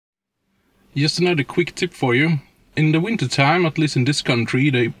Just another quick tip for you. In the winter time, at least in this country,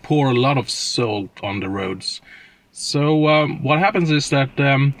 they pour a lot of salt on the roads. So what happens is that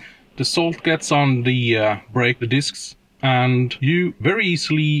the salt gets on the brake, the discs, and you very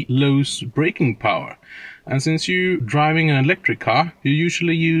easily lose braking power. And since you're driving an electric car, you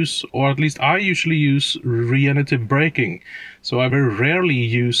usually use, or at least I usually use, regenitive braking. So I very rarely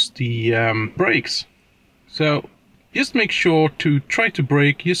use the brakes. So just make sure to try to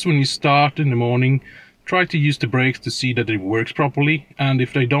brake just when you start in the morning. Try to use the brakes to see that it works properly, and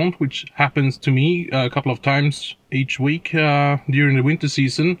if they don't, which happens to me a couple of times each week during the winter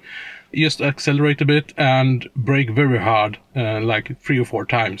season, just accelerate a bit and brake very hard, like 3 or 4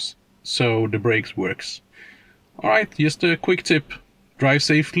 times, so the brakes works. Alright, just a quick tip. Drive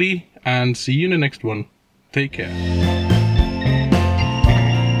safely and see you in the next one. Take care.